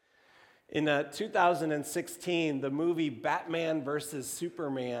In 2016, the movie Batman vs.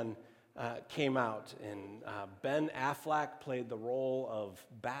 Superman came out, and Ben Affleck played the role of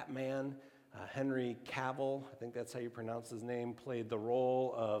Batman. Henry Cavill, I think that's how you pronounce his name, played the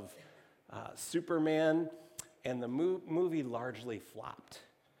role of Superman, and the movie largely flopped.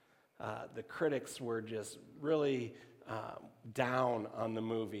 The critics were just really down on the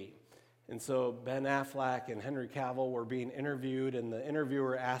movie. And so Ben Affleck and Henry Cavill were being interviewed, and the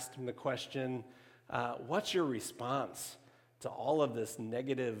interviewer asked him the question, what's your response to all of this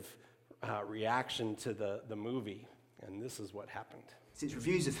negative reaction to the movie? And this is what happened. Since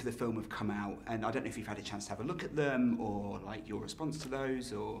reviews for the film have come out, and I don't know if you've had a chance to have a look at them, or like your response to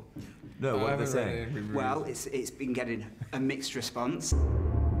those, or... No, what are they saying? Well, it's been getting a mixed response.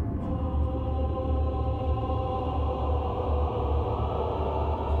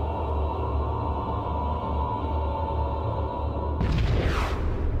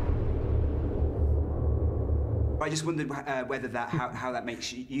 I just wondered whether how that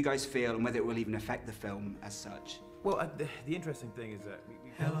makes you guys feel, and whether it will even affect the film as such. Well, the interesting thing is that...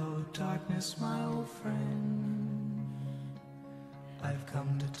 Hello, darkness, my old friend. I've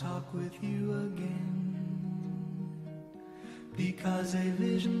come to talk with you again, because a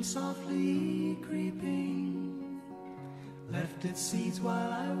vision softly creeping left its seeds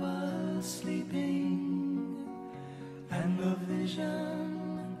while I was sleeping, and the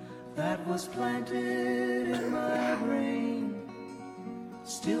vision that was planted in my brain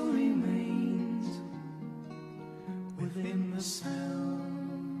still remains within the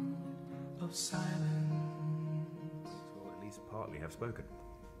sound of silence. Or at least partly have spoken.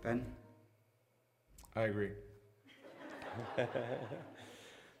 Ben? I agree.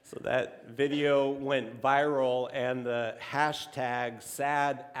 So that video went viral, and the hashtag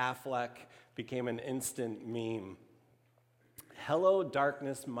 #SadAffleck became an instant meme. Hello,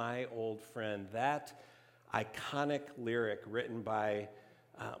 darkness, my old friend. That iconic lyric written by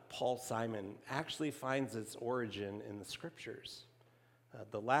Paul Simon actually finds its origin in the scriptures.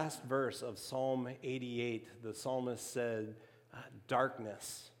 The last verse of Psalm 88, the psalmist said,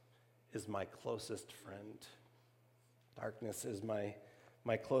 darkness is my closest friend. Darkness is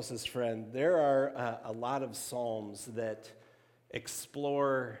my closest friend. There are a lot of psalms that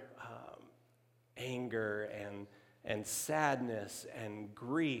explore anger and sadness and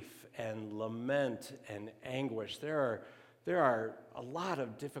grief and lament and anguish. There are a lot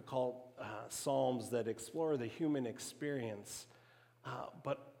of difficult psalms that explore the human experience,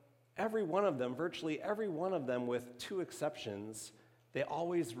 but every one of them, virtually every one of them with two exceptions, they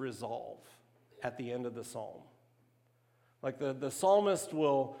always resolve at the end of the psalm. Like the psalmist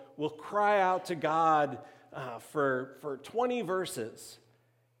will cry out to God for 20 verses,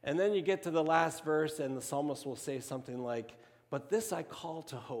 and then you get to the last verse, and the psalmist will say something like, but this I call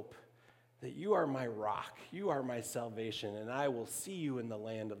to hope, that you are my rock, you are my salvation, and I will see you in the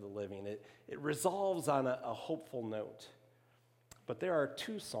land of the living. It resolves on a hopeful note. But there are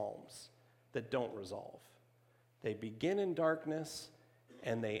two psalms that don't resolve. They begin in darkness,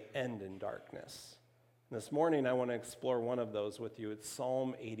 and they end in darkness. This morning, I want to explore one of those with you. It's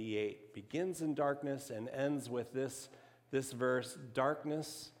Psalm 88. Begins in darkness and ends with this verse,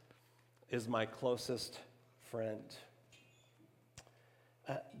 darkness is my closest friend.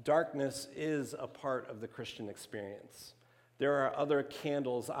 Darkness is a part of the Christian experience. There are other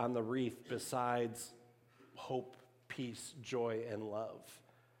candles on the wreath besides hope, peace, joy, and love.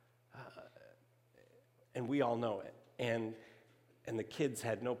 And we all know it. And the kids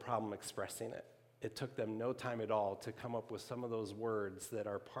had no problem expressing it. It took them no time at all to come up with some of those words that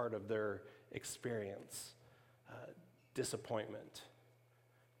are part of their experience. Disappointment,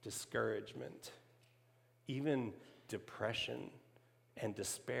 discouragement, even depression and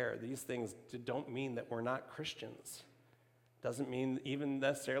despair. These things don't mean that we're not Christians. Doesn't mean even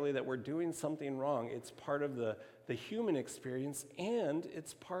necessarily that we're doing something wrong. It's part of the human experience, and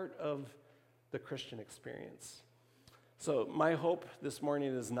it's part of the Christian experience. So my hope this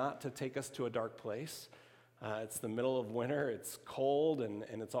morning is not to take us to a dark place. It's the middle of winter, it's cold, and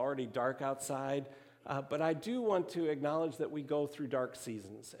it's already dark outside. But I do want to acknowledge that we go through dark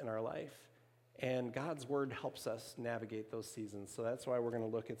seasons in our life, and God's word helps us navigate those seasons. So that's why we're going to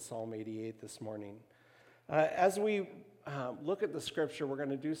look at Psalm 88 this morning. As we look at the scripture, we're going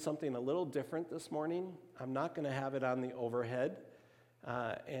to do something a little different this morning. I'm not going to have it on the overhead,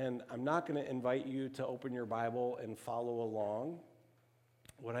 and I'm not going to invite you to open your Bible and follow along.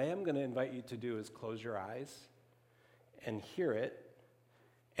 What I am going to invite you to do is close your eyes and hear it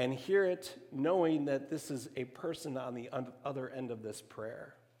knowing that this is a person on the other end of this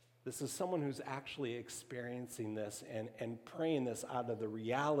prayer. This is someone who's actually experiencing this and praying this out of the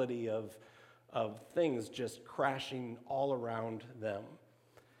reality of things just crashing all around them.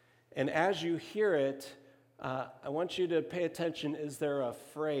 And as you hear it, I want you to pay attention. Is there a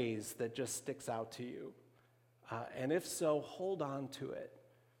phrase that just sticks out to you? And if so, hold on to it.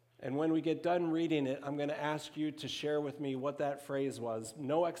 And when we get done reading it, I'm going to ask you to share with me what that phrase was.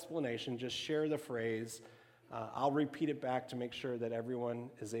 No explanation, just share the phrase. I'll repeat it back to make sure that everyone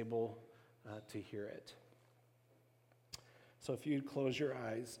is able to hear it. So if you'd close your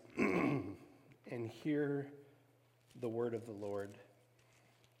eyes and hear the word of the Lord.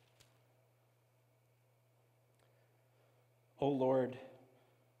 O Lord,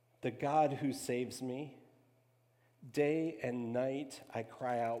 the God who saves me, day and night I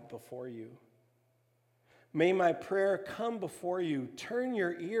cry out before you. May my prayer come before you. Turn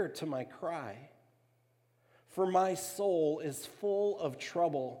your ear to my cry. For my soul is full of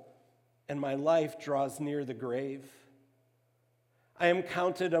trouble, and my life draws near the grave. I am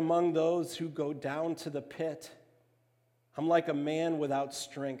counted among those who go down to the pit. I'm like a man without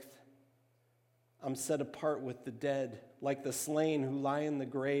strength. I'm set apart with the dead, like the slain who lie in the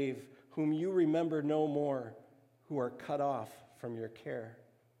grave, whom you remember no more, who are cut off from your care.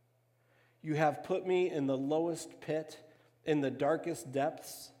 You have put me in the lowest pit, in the darkest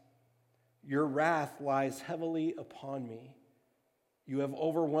depths. Your wrath lies heavily upon me. You have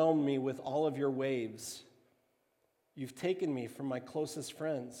overwhelmed me with all of your waves. You've taken me from my closest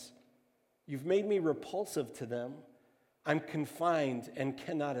friends. You've made me repulsive to them. I'm confined and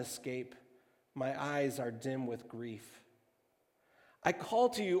cannot escape. My eyes are dim with grief. I call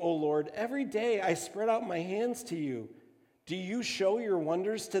to you, O Lord. Every day I spread out my hands to you. Do you show your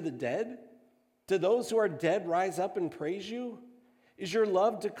wonders to the dead? Do those who are dead rise up and praise you? Is your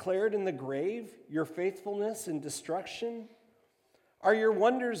love declared in the grave, your faithfulness in destruction? Are your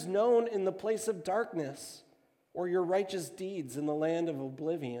wonders known in the place of darkness, or your righteous deeds in the land of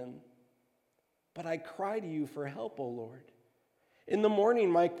oblivion? But I cry to you for help, O Lord. In the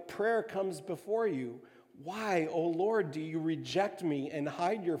morning my prayer comes before you. Why, O Lord, do you reject me and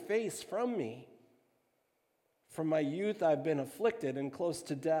hide your face from me? From my youth I've been afflicted and close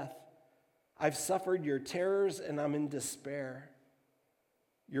to death. I've suffered your terrors and I'm in despair.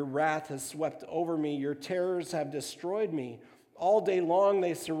 Your wrath has swept over me. Your terrors have destroyed me. All day long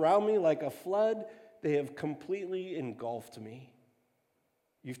they surround me like a flood. They have completely engulfed me.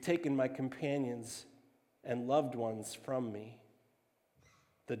 You've taken my companions and loved ones from me.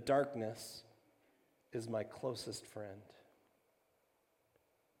 The darkness is my closest friend.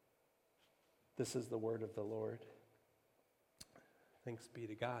 This is the word of the Lord. Thanks be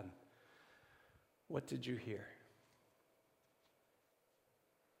to God. What did you hear?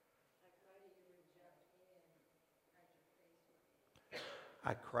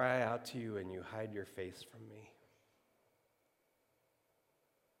 I cry out to you and you hide your face from me.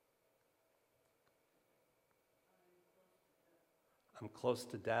 I'm close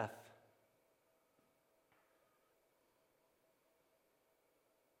to death.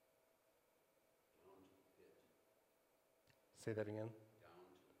 Say that again.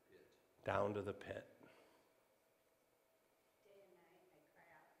 Down to the pit.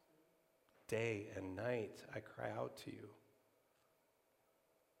 Day and night I cry out to you.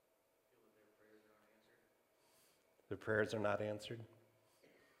 The prayers are not answered.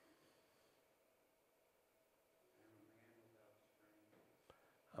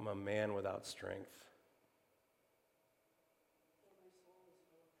 I'm a man without strength.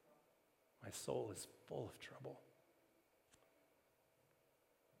 My soul is full of trouble.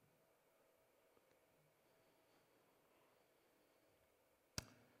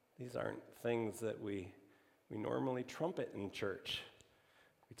 These aren't things that we normally trumpet in church.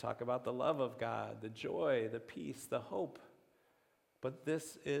 We talk about the love of God, the joy, the peace, the hope. But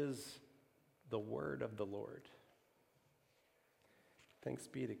this is the word of the Lord. Thanks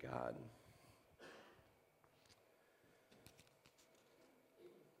be to God.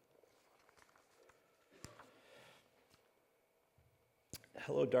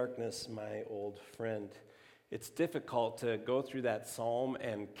 Hello, darkness, my old friend. It's difficult to go through that psalm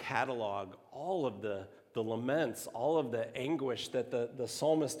and catalog all of the laments, all of the anguish that the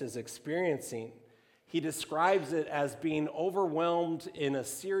psalmist is experiencing. He describes it as being overwhelmed in a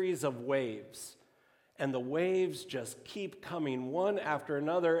series of waves. And the waves just keep coming one after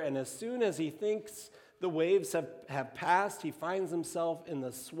another. And as soon as he thinks the waves have passed, he finds himself in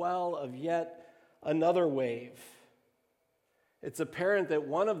the swell of yet another wave. It's apparent that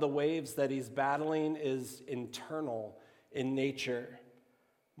one of the waves that he's battling is internal in nature.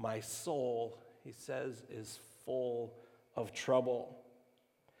 My soul, he says, is full of trouble.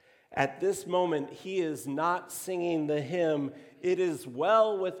 At this moment, he is not singing the hymn, "It is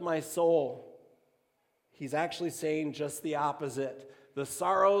well with my soul." He's actually saying just the opposite. The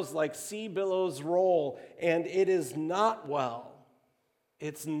sorrows like sea billows roll, and it is not well.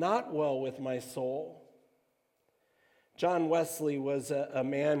 It's not well with my soul. John Wesley was a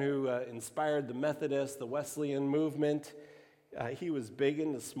man who inspired the Methodist, the Wesleyan movement. He was big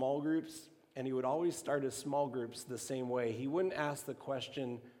into small groups, and he would always start his small groups the same way. He wouldn't ask the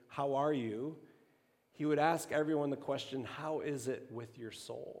question, "How are you?" He would ask everyone the question, "How is it with your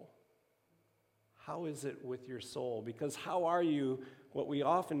soul?" How is it with your soul? Because how are you, what we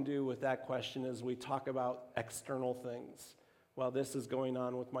often do with that question is we talk about external things. Well, this is going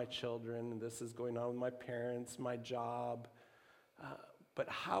on with my children, and this is going on with my parents, my job. But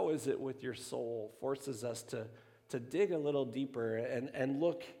how is it with your soul forces us to dig a little deeper and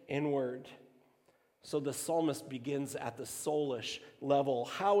look inward. So the psalmist begins at the soulish level.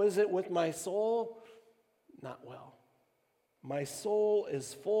 How is it with my soul? Not well. My soul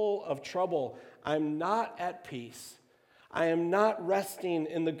is full of trouble. I'm not at peace. I am not resting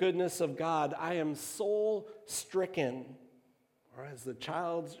in the goodness of God. I am soul-stricken. Or as the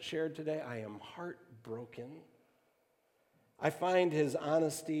child shared today, I am heartbroken. I find his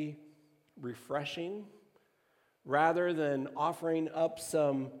honesty refreshing. Rather than offering up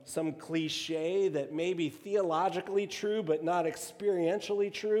some cliche that may be theologically true but not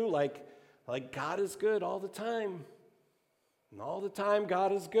experientially true, like God is good all the time. And all the time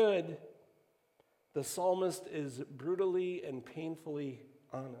God is good. The psalmist is brutally and painfully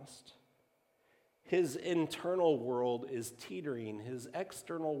honest. His internal world is teetering. His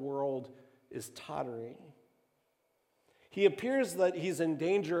external world is tottering. He appears that he's in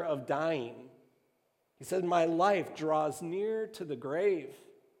danger of dying. He said, "My life draws near to the grave."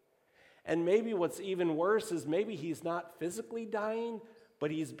 And maybe what's even worse is maybe he's not physically dying,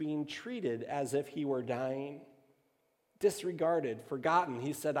 but he's being treated as if he were dying. Disregarded, forgotten.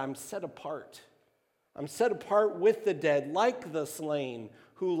 He said, "I'm set apart. I'm set apart with the dead, like the slain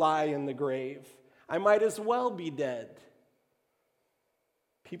who lie in the grave. I might as well be dead."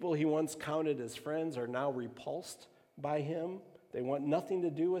 People he once counted as friends are now repulsed by him. They want nothing to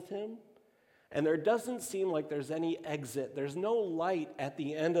do with him. And there doesn't seem like there's any exit. There's no light at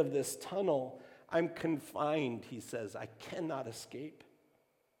the end of this tunnel. I'm confined, he says. I cannot escape.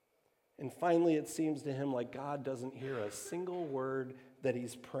 And finally, it seems to him like God doesn't hear a single word that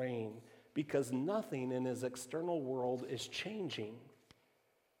he's praying because nothing in his external world is changing.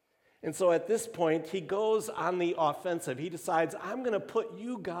 And so at this point, he goes on the offensive. He decides, I'm going to put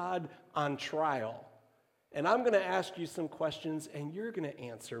you, God, on trial. And I'm going to ask you some questions, and you're going to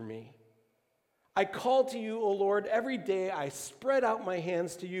answer me. I call to you, O Lord, every day. I spread out my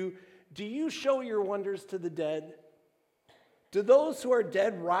hands to you. Do you show your wonders to the dead? Do those who are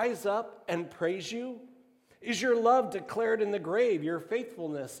dead rise up and praise you? Is your love declared in the grave, your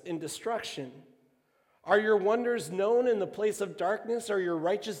faithfulness in destruction? Are your wonders known in the place of darkness, or your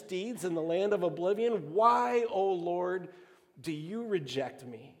righteous deeds in the land of oblivion? Why, O Lord, do you reject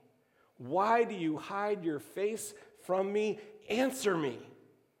me? Why do you hide your face from me? Answer me.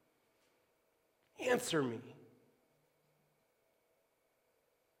 Answer me.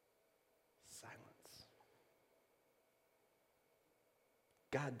 Silence.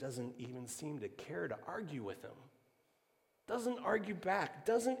 God doesn't even seem to care to argue with him. Doesn't argue back.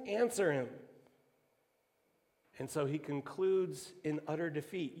 Doesn't answer him. And so he concludes in utter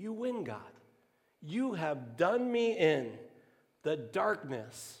defeat. You win, God. You have done me in. The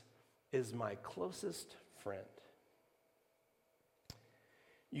darkness is my closest friend.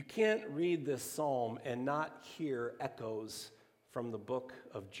 You can't read this psalm and not hear echoes from the book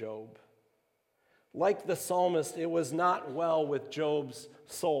of Job. Like the psalmist, it was not well with Job's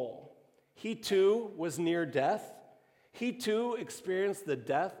soul. He too was near death. He too experienced the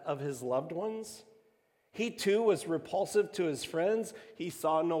death of his loved ones. He too was repulsive to his friends. He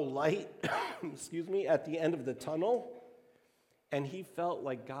saw no light, at the end of the tunnel. And he felt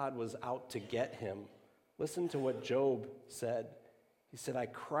like God was out to get him. Listen to what Job said. He said, I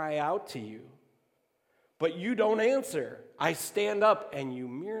cry out to you, but you don't answer. I stand up and you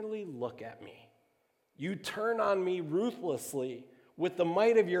merely look at me. You turn on me ruthlessly. With the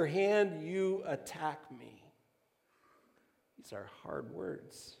might of your hand, you attack me. These are hard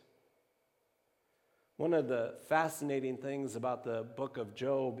words. One of the fascinating things about the book of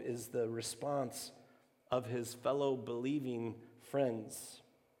Job is the response of his fellow believing friends.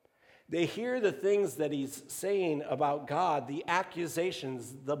 They hear the things that he's saying about God, the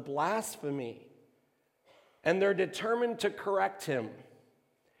accusations, the blasphemy, and they're determined to correct him.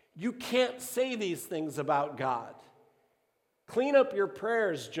 You can't say these things about God. Clean up your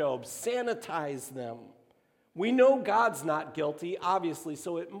prayers, Job. Sanitize them. We know God's not guilty, obviously,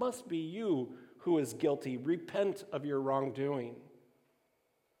 so it must be you who is guilty. Repent of your wrongdoing.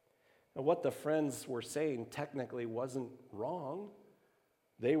 Now, what the friends were saying technically wasn't wrong.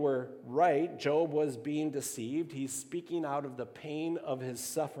 They were right. Job was being deceived. He's speaking out of the pain of his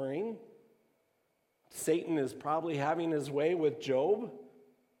suffering. Satan is probably having his way with Job.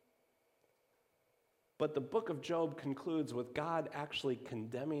 But the book of Job concludes with God actually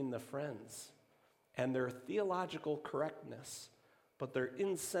condemning the friends and their theological correctness, but their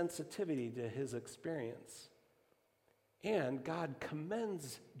insensitivity to his experience. And God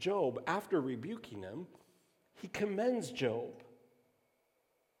commends Job after rebuking him. He commends Job.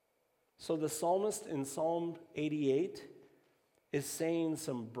 So the psalmist in Psalm 88 is saying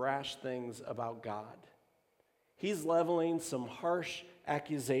some brash things about God. He's leveling some harsh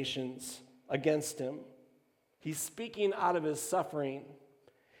accusations against him. He's speaking out of his suffering.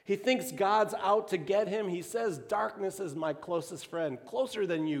 He thinks God's out to get him. He says, darkness is my closest friend, closer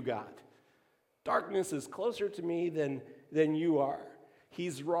than you, God. Darkness is closer to me than you are.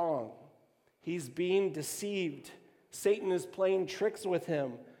 He's wrong. He's being deceived. Satan is playing tricks with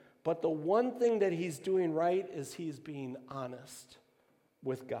him. But the one thing that he's doing right is he's being honest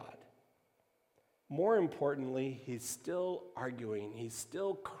with God. More importantly, he's still arguing. He's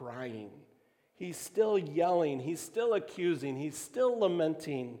still crying. He's still yelling. He's still accusing. He's still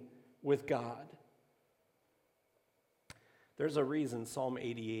lamenting with God. There's a reason Psalm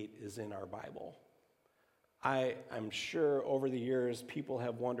 88 is in our Bible. I'm sure over the years people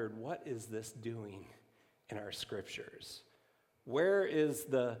have wondered, what is this doing in our scriptures? Where is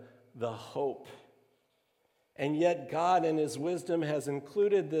the hope? And yet God in his wisdom has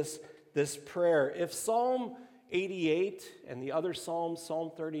included this prayer. If Psalm 88 and the other Psalms, Psalm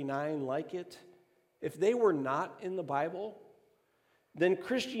 39 like it, if they were not in the Bible, then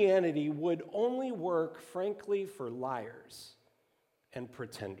Christianity would only work, frankly, for liars and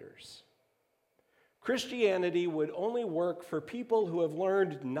pretenders. Christianity would only work for people who have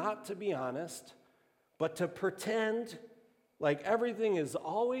learned not to be honest, but to pretend like everything is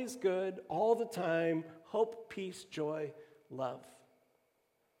always good, all the time, hope, peace, joy, love.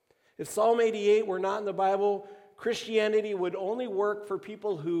 If Psalm 88 were not in the Bible, Christianity would only work for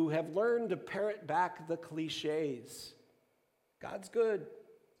people who have learned to parrot back the cliches. God's good.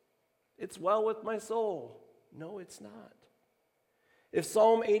 It's well with my soul. No, it's not. If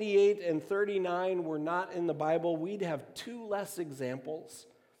Psalm 88 and 39 were not in the Bible, we'd have two less examples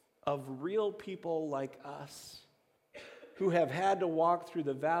of real people like us who have had to walk through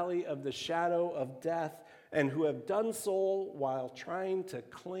the valley of the shadow of death and who have done so while trying to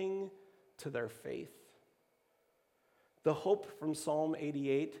cling to their faith. The hope from Psalm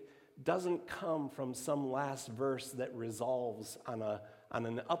 88 doesn't come from some last verse that resolves on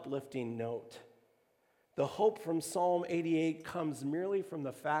an uplifting note. The hope from Psalm 88 comes merely from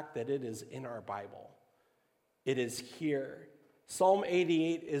the fact that it is in our Bible. It is here. Psalm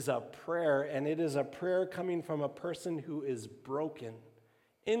 88 is a prayer, and it is a prayer coming from a person who is broken,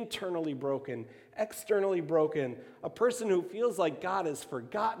 internally broken, externally broken, a person who feels like God has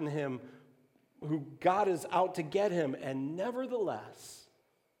forgotten him, who God is out to get him, and nevertheless,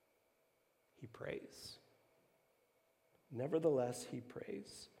 he prays. Nevertheless, he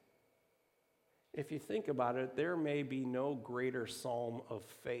prays. If you think about it, there may be no greater psalm of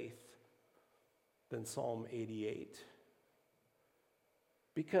faith than Psalm 88.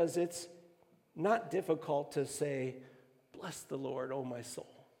 Because it's not difficult to say, bless the Lord, O my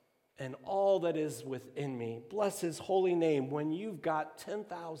soul, and all that is within me. Bless his holy name when you've got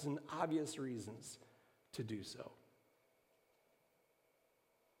 10,000 obvious reasons to do so.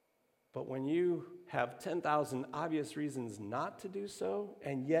 But when you have 10,000 obvious reasons not to do so,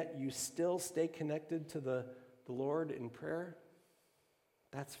 and yet you still stay connected to the Lord in prayer,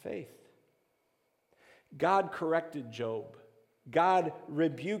 that's faith. God corrected Job. God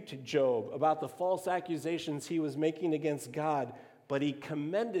rebuked Job about the false accusations he was making against God, but he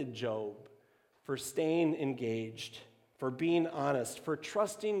commended Job for staying engaged, for being honest, for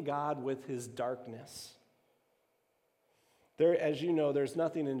trusting God with his darkness. As you know, there's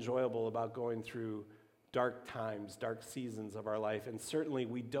nothing enjoyable about going through dark times, dark seasons of our life, and certainly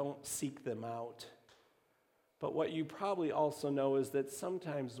we don't seek them out. But what you probably also know is that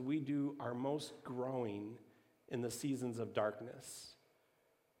sometimes we do our most growing in the seasons of darkness.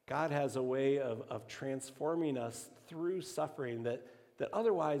 God has a way of transforming us through suffering that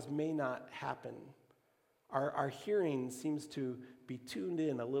otherwise may not happen. Our hearing seems to be tuned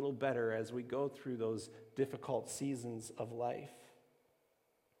in a little better as we go through those difficult seasons of life.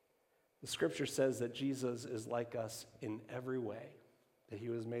 The scripture says that Jesus is like us in every way, that he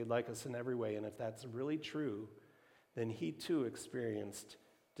was made like us in every way. And if that's really true, then he too experienced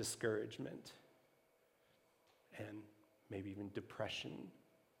discouragement and maybe even depression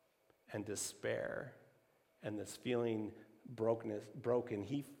and despair and this feeling broken.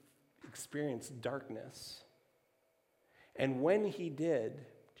 He experienced darkness. And when he did,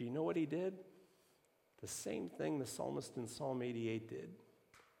 do you know what he did? The same thing the psalmist in Psalm 88 did.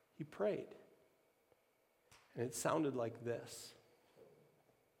 He prayed. And it sounded like this: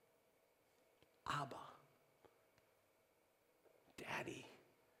 Abba, Daddy,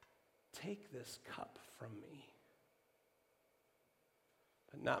 take this cup from me.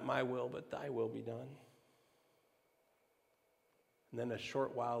 But not my will, but thy will be done. And then a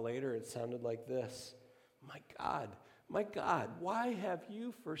short while later, it sounded like this: my God, why have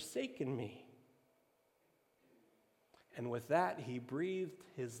you forsaken me? And with that, he breathed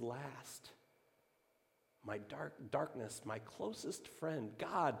his last. My darkness, my closest friend,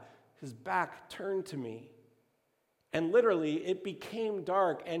 God, his back turned to me. And literally, it became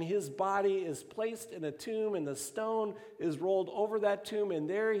dark, and his body is placed in a tomb, and the stone is rolled over that tomb, and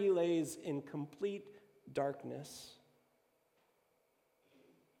there he lays in complete darkness.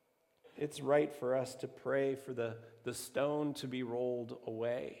 It's right for us to pray for the stone to be rolled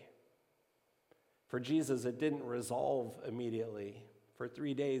away. For Jesus, it didn't resolve immediately. For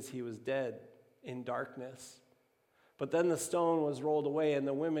 3 days, he was dead in darkness. But then the stone was rolled away, and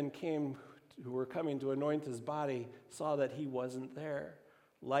the women who were coming to anoint his body saw that he wasn't there.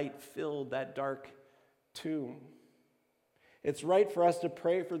 Light filled that dark tomb. It's right for us to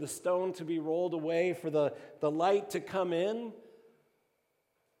pray for the stone to be rolled away, for the light to come in.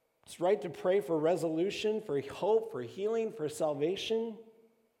 It's right to pray for resolution, for hope, for healing, for salvation.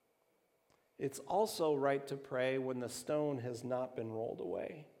 It's also right to pray when the stone has not been rolled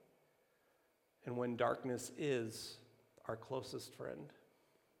away and when darkness is our closest friend.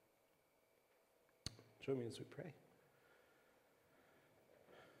 Join me as we pray.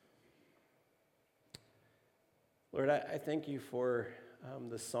 Lord, I thank you for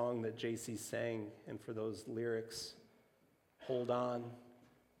the song that JC sang and for those lyrics, Hold On.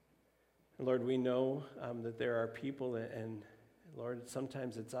 And Lord, we know that there are people, and Lord,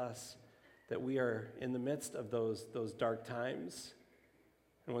 sometimes it's us, that we are in the midst of those dark times.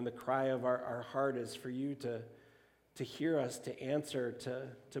 And when the cry of our heart is for you to hear us, to answer,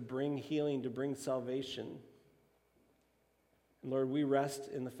 to bring healing, to bring salvation. And Lord, we rest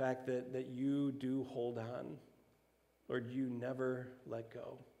in the fact that you do hold on. Lord, you never let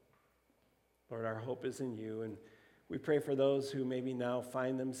go. Lord, our hope is in you. And we pray for those who maybe now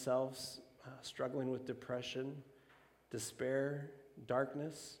find themselves struggling with depression, despair,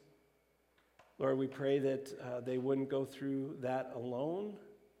 darkness. Lord, we pray that they wouldn't go through that alone,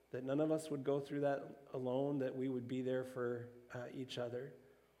 that none of us would go through that alone, that we would be there for each other.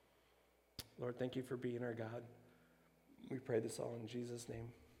 Lord, thank you for being our God. We pray this all in Jesus' name.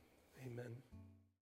 Amen.